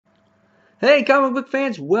Hey, comic book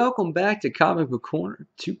fans, welcome back to Comic Book Corner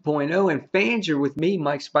 2.0. And fans, you're with me,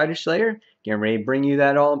 Mike Spider Slayer, getting ready to bring you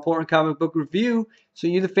that all important comic book review so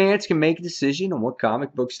you, the fans, can make a decision on what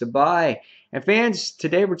comic books to buy. And fans,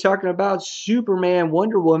 today we're talking about Superman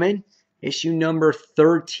Wonder Woman, issue number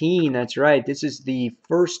 13. That's right, this is the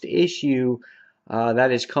first issue that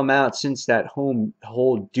has come out since that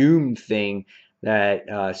whole Doom thing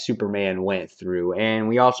that Superman went through. And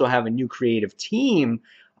we also have a new creative team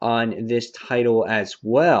on this title as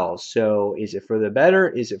well. So is it for the better?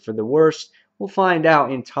 Is it for the worse? We'll find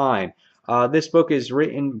out in time. This book is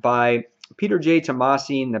written by Peter J.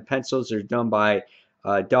 Tomasi, and the pencils are done by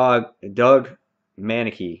Doug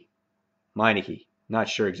Meineke. Not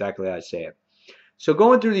sure exactly how to say it. So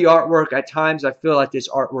going through the artwork, at times I feel like this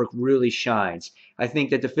artwork really shines. I think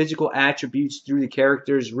that the physical attributes through the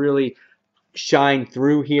characters really shine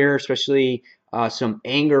through here, especially some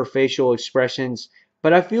anger facial expressions.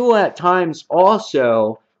 But I feel at times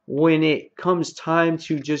also when it comes time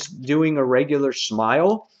to just doing a regular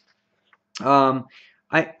smile,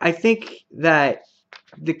 I think that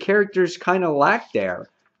the characters kind of lack there.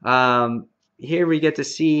 Here we get to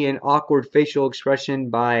see an awkward facial expression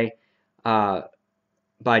by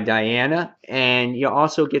Diana, and you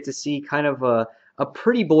also get to see kind of a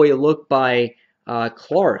pretty boy look by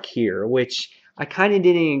Clark here, which I kind of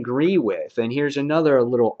didn't agree with. And here's another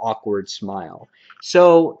little awkward smile.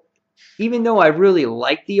 So even though I really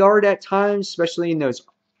like the art at times, especially in those,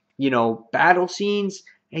 battle scenes,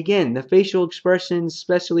 again, the facial expressions,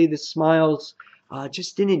 especially the smiles,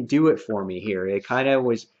 just didn't do it for me here. It kind of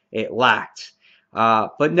it lacked.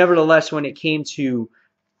 But nevertheless, when it came to,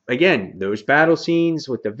 again, those battle scenes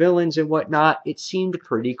with the villains and whatnot, it seemed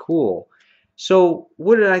pretty cool. So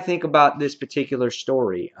what did I think about this particular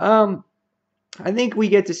story? I think we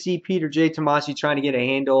get to see Peter J. Tomasi trying to get a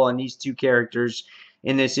handle on these two characters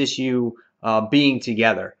in this issue being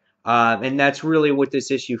together. And that's really what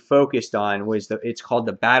this issue focused on, it's called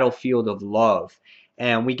the Battlefield of Love.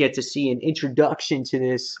 And we get to see an introduction to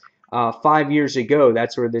this 5 years ago.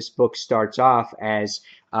 That's where this book starts off, as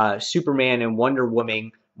Superman and Wonder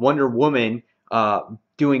Woman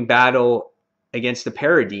doing battle against the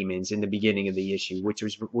parademons in the beginning of the issue, which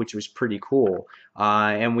was pretty cool.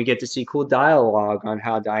 And we get to see cool dialogue on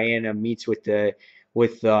how Diana meets with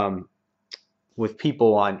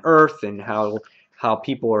people on Earth, and how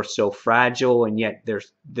people are so fragile, and yet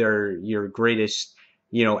they're your greatest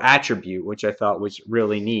attribute, which I thought was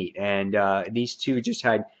really neat. And these two just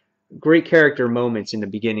had great character moments in the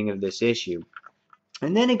beginning of this issue.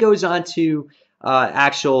 And then it goes on to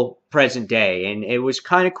actual present day, and it was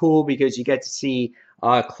kind of cool because you get to see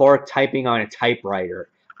Clark typing on a typewriter.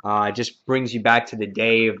 Just brings you back to the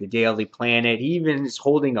day of the Daily Planet. He even is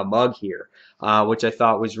holding a mug here, which I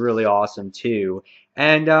thought was really awesome too.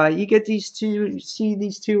 And you get see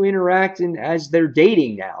these two interact as they're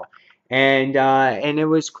dating now, and it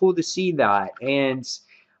was cool to see that. And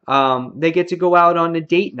they get to go out on a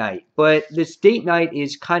date night, but this date night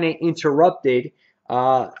is kind of interrupted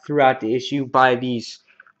throughout the issue by these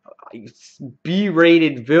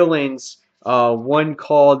B-rated villains, one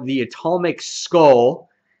called the Atomic Skull,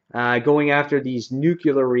 going after these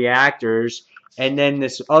nuclear reactors, and then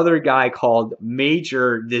this other guy called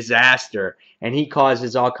Major Disaster, and he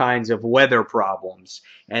causes all kinds of weather problems,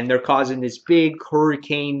 and they're causing this big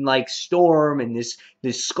hurricane-like storm, and this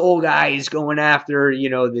skull guy is going after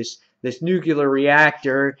this nuclear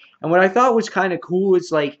reactor. And what I thought was kind of cool is,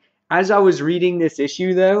 like, as I was reading this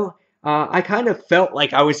issue, though, I kind of felt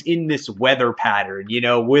like I was in this weather pattern,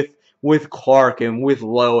 with Clark and with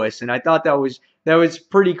Lois, and I thought that was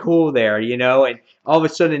pretty cool there, and all of a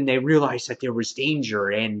sudden they realized that there was danger,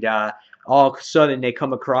 and all of a sudden they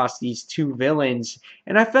come across these two villains,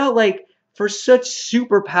 and I felt like for such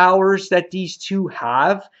superpowers that these two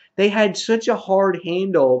have, they had such a hard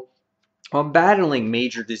handle on battling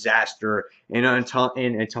Major Disaster and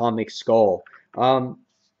Atomic Skull.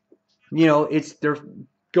 They're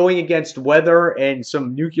going against weather and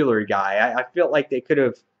some nuclear guy. I felt like they could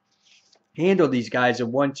have handled these guys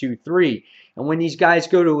in 1, 2, 3. And when these guys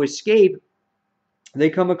go to escape, they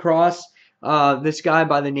come across this guy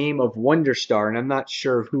by the name of Wonderstar, and I'm not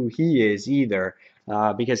sure who he is either,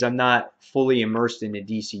 because I'm not fully immersed in the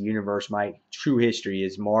DC universe. My true history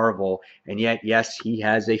is Marvel, and yet, yes, he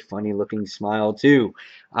has a funny-looking smile too.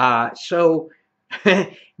 So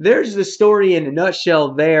there's the story in a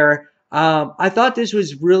nutshell there. I thought this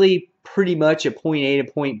was really pretty much a point A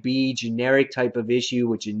to point B generic type of issue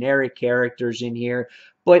with generic characters in here,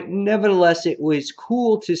 but nevertheless it was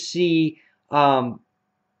cool to see Wonder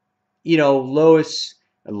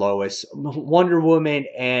Woman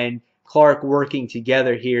and Clark working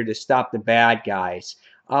together here to stop the bad guys.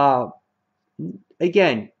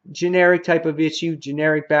 Again, generic type of issue,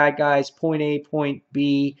 generic bad guys, point A, point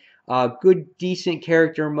B, good, decent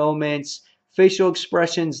character moments, facial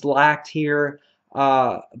expressions lacked here,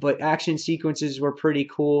 but action sequences were pretty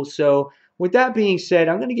cool. So with that being said,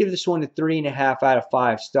 I'm going to give this one a 3.5 out of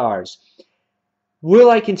 5 stars. Will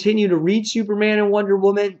I continue to read Superman and Wonder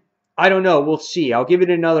Woman? I don't know. We'll see. I'll give it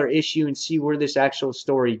another issue and see where this actual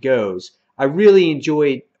story goes. I really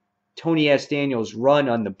enjoyed Tony S. Daniels' run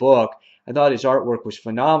on the book. I thought his artwork was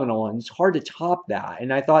phenomenal, and it's hard to top that.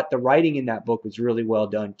 And I thought the writing in that book was really well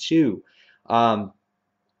done too. But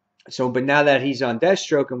now that he's on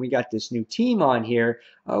Deathstroke and we got this new team on here,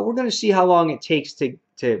 we're going to see how long it takes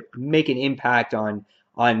to make an impact on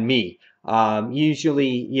me.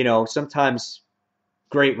 Usually, sometimes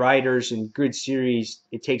great writers and good series,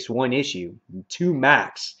 it takes one issue, 2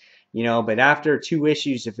 max. But after 2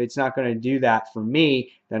 issues, if it's not going to do that for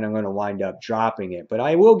me, then I'm going to wind up dropping it. But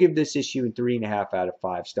I will give this issue a 3.5 out of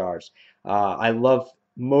 5 stars. I love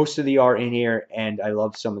most of the art in here, and I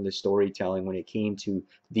love some of the storytelling when it came to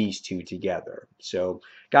these two together. So,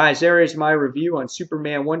 guys, there is my review on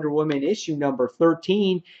Superman Wonder Woman issue number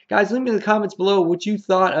 13. Guys, leave me in the comments below what you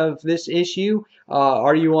thought of this issue.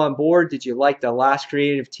 Are you on board? Did you like the last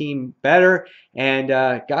creative team better? And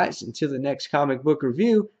guys, until the next comic book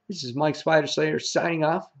review, this is Mike Spider Slayer signing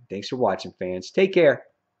off. Thanks for watching, fans. Take care.